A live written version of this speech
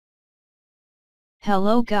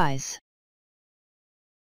Hello guys.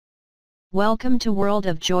 Welcome to World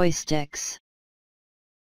of Joysticks.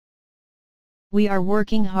 We are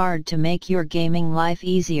working hard to make your gaming life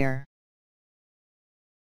easier.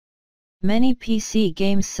 Many PC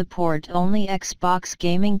games support only Xbox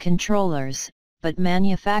gaming controllers, but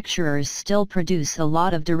manufacturers still produce a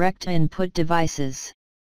lot of direct input devices.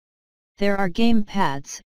 There are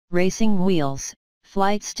gamepads, racing wheels,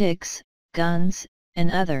 flight sticks, guns,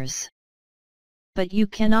 and others. But you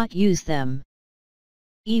cannot use them.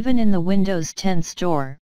 Even in the Windows 10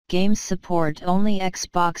 Store, games support only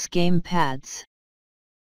Xbox gamepads.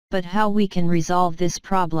 But how we can resolve this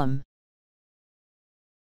problem?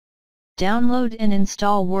 Download and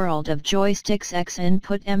install World of Joysticks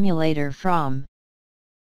XInput Emulator from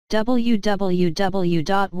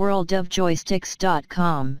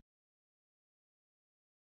www.worldofjoysticks.com.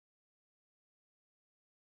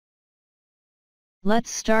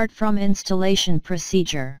 Let's start from installation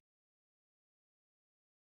procedure.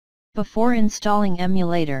 Before installing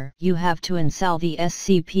emulator, you have to install the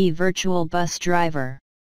SCP Virtual Bus Driver.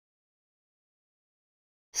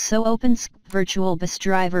 So open Virtual Bus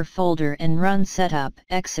Driver folder and run Setup,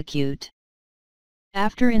 Execute.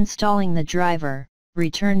 After installing the driver,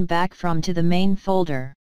 return back to the main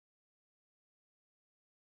folder.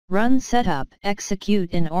 Run Setup,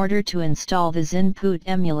 Execute in order to install the XInput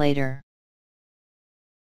Emulator.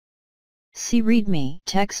 See README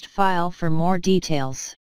text file for more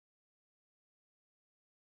details.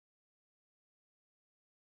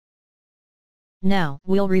 Now,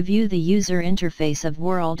 we'll review the user interface of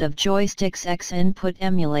World of Joysticks XInput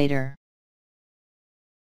Emulator.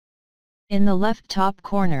 In the left top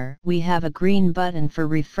corner, we have a green button for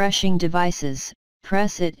refreshing devices.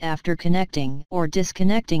 Press it after connecting or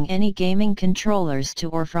disconnecting any gaming controllers to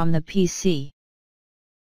or from the PC.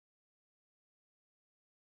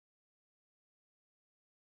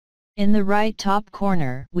 In the right top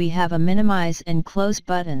corner, we have a minimize and close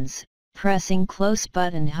buttons. Pressing close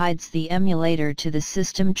button hides the emulator to the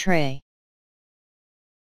system tray.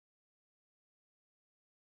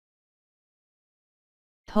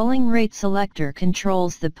 Polling rate selector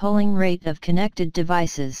controls the polling rate of connected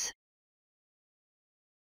devices.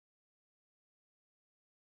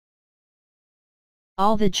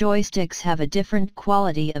 All the joysticks have a different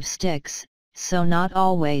quality of sticks, so not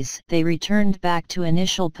always they returned back to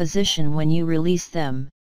initial position when you release them.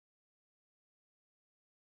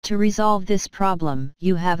 To resolve this problem,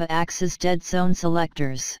 you have axis deadzone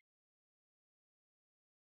selectors.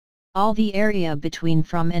 All the area between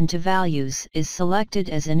from and to values is selected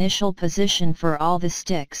as initial position for all the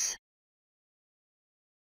sticks.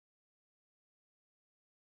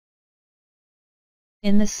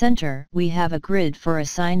 In the center, we have a grid for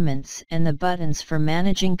assignments and the buttons for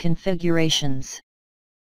managing configurations.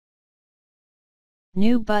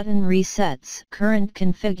 New button resets current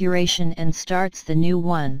configuration and starts the new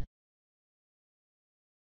one.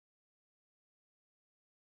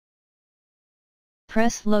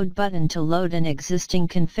 Press Load button to load an existing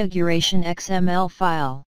configuration XML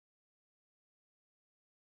file.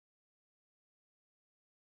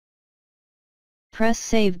 Press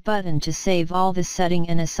Save button to save all the setting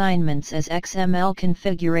and assignments as XML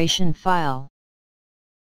configuration file.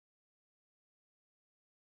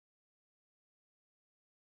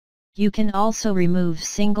 You can also remove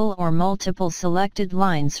single or multiple selected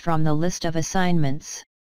lines from the list of assignments.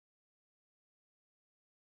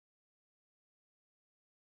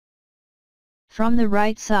 From the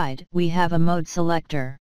right side, we have a mode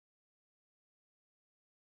selector.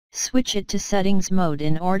 Switch it to Settings mode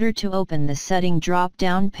in order to open the setting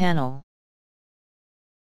drop-down panel.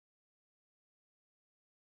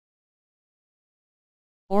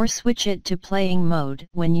 Or switch it to Playing mode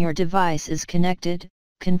when your device is connected,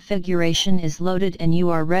 configuration is loaded and you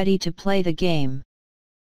are ready to play the game.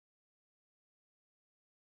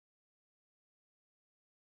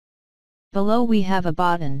 Below we have a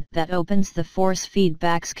button that opens the force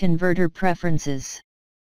feedback's converter preferences.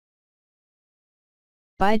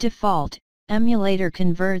 By default, emulator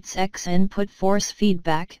converts X input force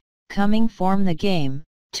feedback, coming from the game,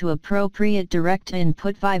 to appropriate direct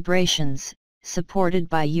input vibrations, supported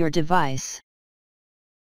by your device.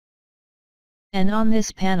 And on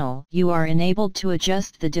this panel, you are enabled to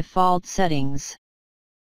adjust the default settings.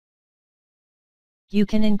 You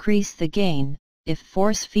can increase the gain, if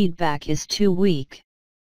force feedback is too weak.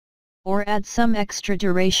 Or add some extra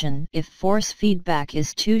duration if force feedback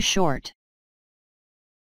is too short.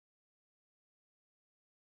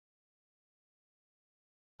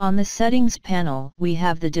 On the settings panel, we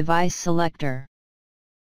have the device selector.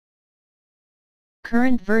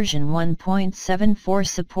 Current version 1.74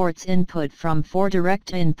 supports input from 4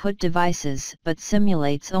 direct input devices but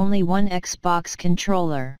simulates only one Xbox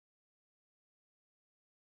controller.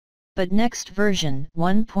 But next version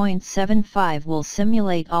 1.75 will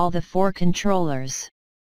simulate all the 4 controllers.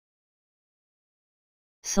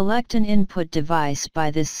 Select an input device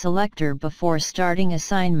by this selector before starting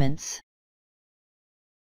assignments.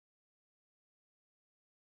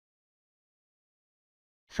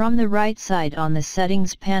 From the right side on the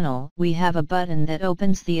settings panel, we have a button that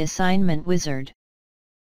opens the assignment wizard.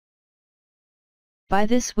 By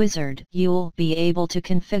this wizard, you'll be able to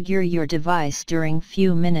configure your device during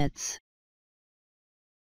few minutes.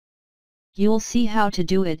 You'll see how to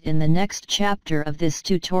do it in the next chapter of this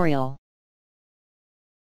tutorial.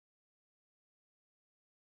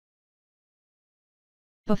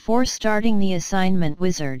 Before starting the assignment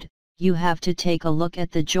wizard, you have to take a look at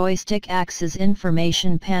the joystick axis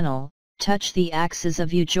information panel, touch the axis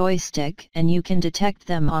of your joystick and you can detect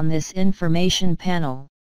them on this information panel.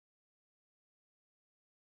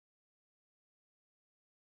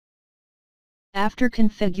 After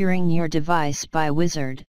configuring your device by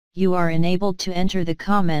wizard, you are enabled to enter the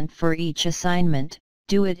comment for each assignment,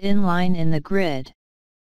 do it inline in the grid.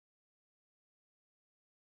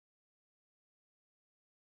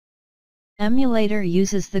 Emulator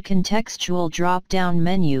uses the contextual drop-down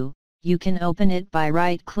menu. You can open it by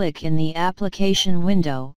right-click in the application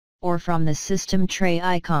window, or from the system tray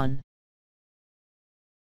icon.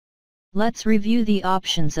 Let's review the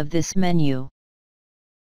options of this menu.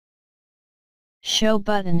 Show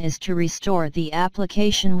button is to restore the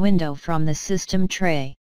application window from the system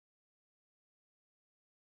tray.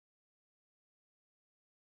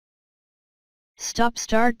 Stop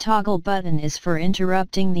Start toggle button is for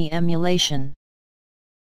interrupting the emulation.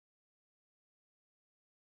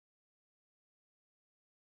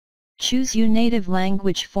 Choose your native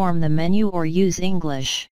language from the menu or use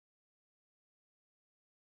English.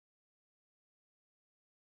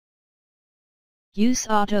 Use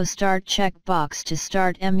Auto Start checkbox to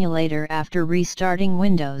start emulator after restarting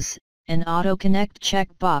Windows, and Auto Connect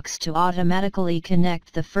checkbox to automatically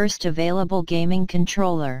connect the first available gaming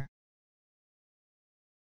controller.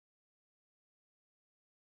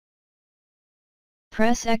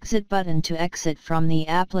 Press Exit button to exit from the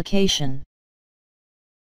application.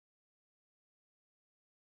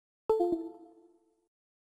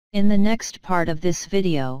 In the next part of this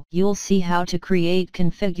video, you'll see how to create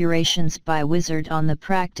configurations by wizard on the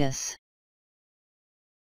practice.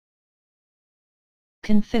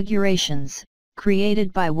 Configurations,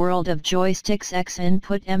 created by World of Joysticks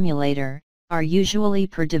XInput Emulator, are usually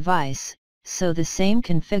per device, so the same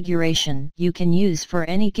configuration you can use for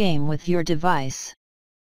any game with your device.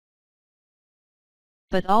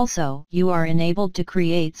 But also, you are enabled to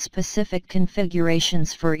create specific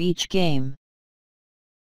configurations for each game.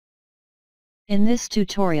 In this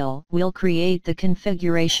tutorial, we'll create the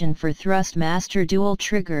configuration for Thrustmaster Dual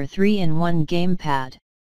Trigger 3-in-1 gamepad.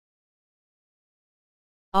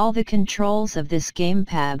 All the controls of this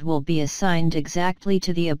gamepad will be assigned exactly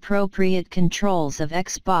to the appropriate controls of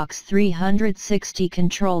Xbox 360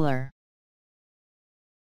 controller.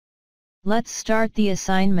 Let's start the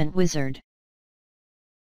assignment wizard.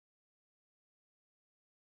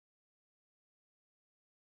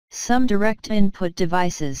 Some direct input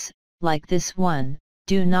devices, like this one,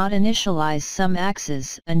 do not initialize some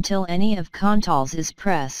axes until any of controls is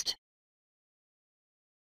pressed.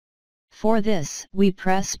 For this, we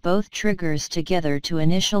press both triggers together to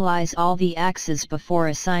initialize all the axes before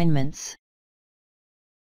assignments.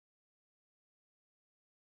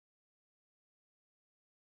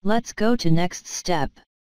 Let's go to next step.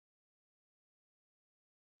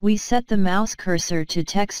 We set the mouse cursor to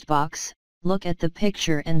text box, look at the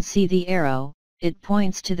picture and see the arrow, it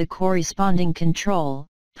points to the corresponding control,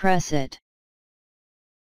 press it.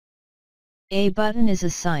 A button is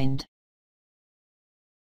assigned.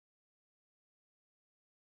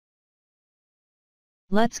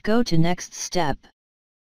 Let's go to next step.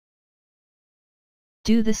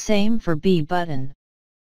 Do the same for B button.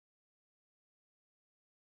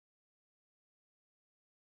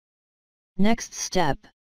 Next step.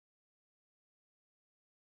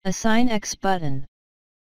 Assign X button.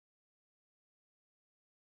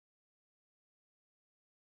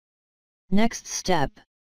 Next step.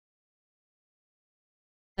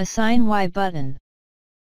 Assign Y button.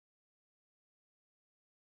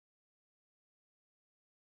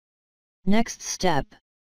 Next step.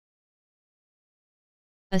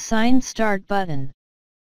 Assign Start button.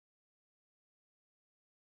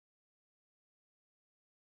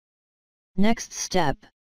 Next step.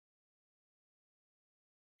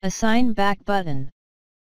 Assign back button.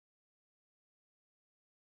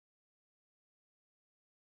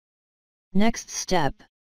 Next step.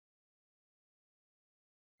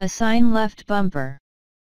 Assign left bumper.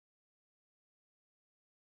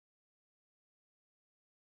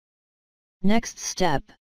 Next step.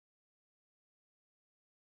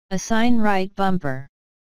 Assign right bumper.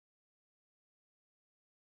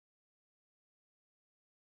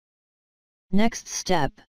 Next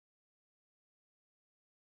step.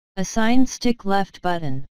 Assign stick left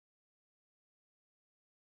button.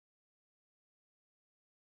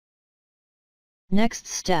 Next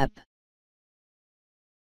step.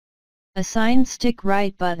 Assign stick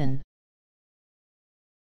right button.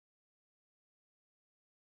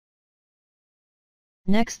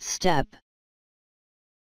 Next step.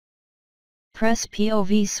 Press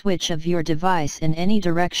POV switch of your device in any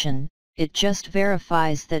direction, it just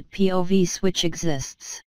verifies that POV switch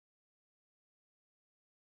exists.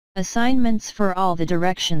 Assignments for all the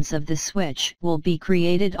directions of the switch will be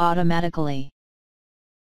created automatically.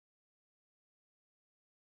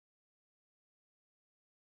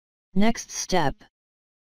 Next step.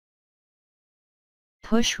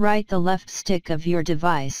 Push right the left stick of your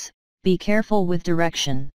device, be careful with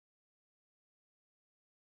direction.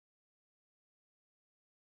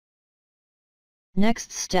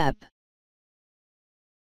 Next step.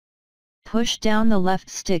 Push down the left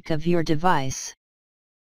stick of your device.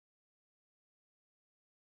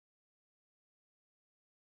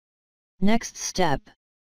 Next step.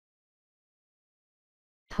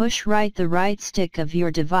 Push right the right stick of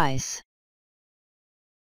your device.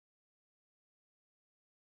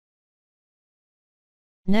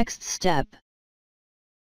 Next step.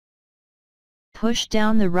 Push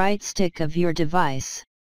down the right stick of your device.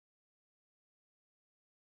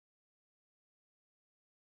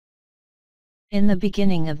 In the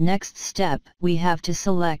beginning of next step, we have to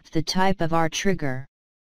select the type of our trigger.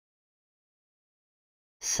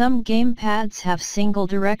 Some gamepads have single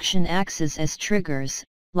direction axes as triggers,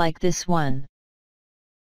 like this one.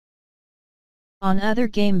 On other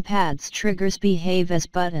gamepads, triggers behave as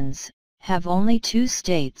buttons, have only two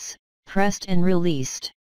states, pressed and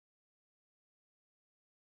released.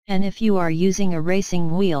 And if you are using a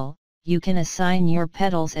racing wheel, you can assign your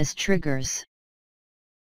pedals as triggers.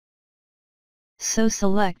 So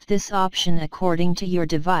select this option according to your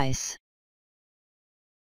device.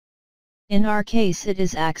 In our case it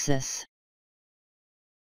is axis.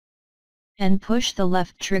 And push the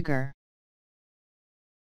left trigger.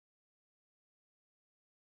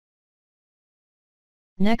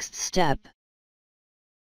 Next step.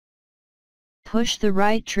 Push the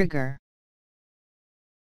right trigger.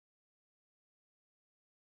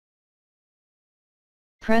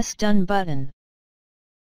 Press Done button.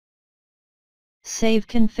 Save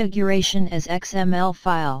configuration as XML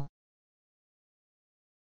file.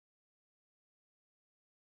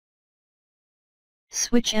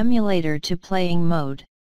 Switch emulator to playing mode.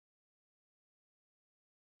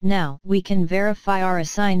 Now we can verify our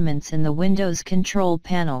assignments in the Windows control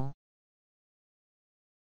panel.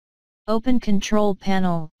 Open Control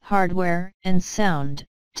Panel, Hardware and Sound,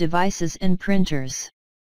 Devices and Printers.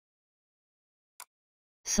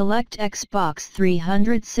 Select Xbox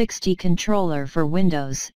 360 controller for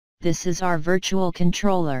Windows, this is our virtual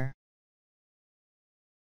controller.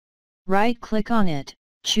 Right-click on it,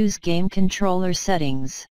 choose Game Controller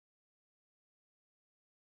Settings.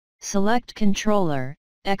 Select Controller,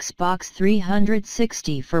 Xbox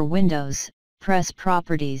 360 for Windows, press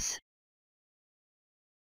Properties.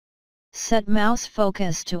 Set mouse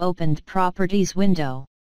focus to opened Properties window.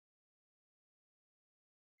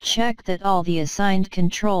 Check that all the assigned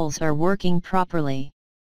controls are working properly.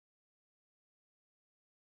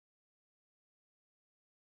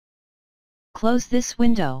 Close this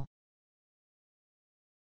window.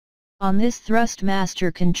 On this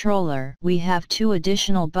Thrustmaster controller we have two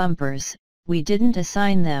additional bumpers, we didn't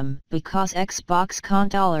assign them because Xbox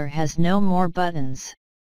controller has no more buttons.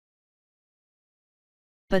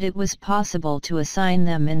 But it was possible to assign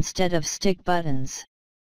them instead of stick buttons.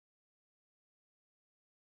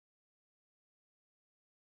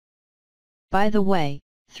 By the way,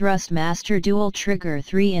 Thrustmaster Dual Trigger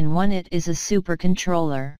 3-in-1 it is a super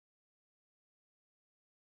controller.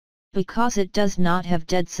 Because it does not have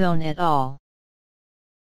deadzone at all.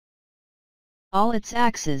 All its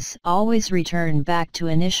axes always return back to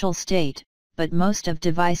initial state, but most of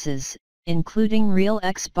devices, including real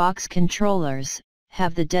Xbox controllers,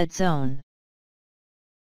 have the deadzone.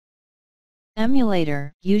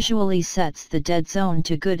 Emulator usually sets the deadzone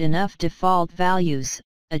to good enough default values,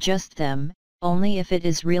 adjust them, only if it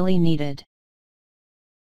is really needed.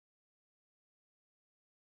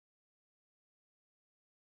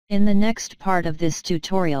 In the next part of this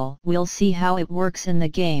tutorial, we'll see how it works in the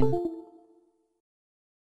game.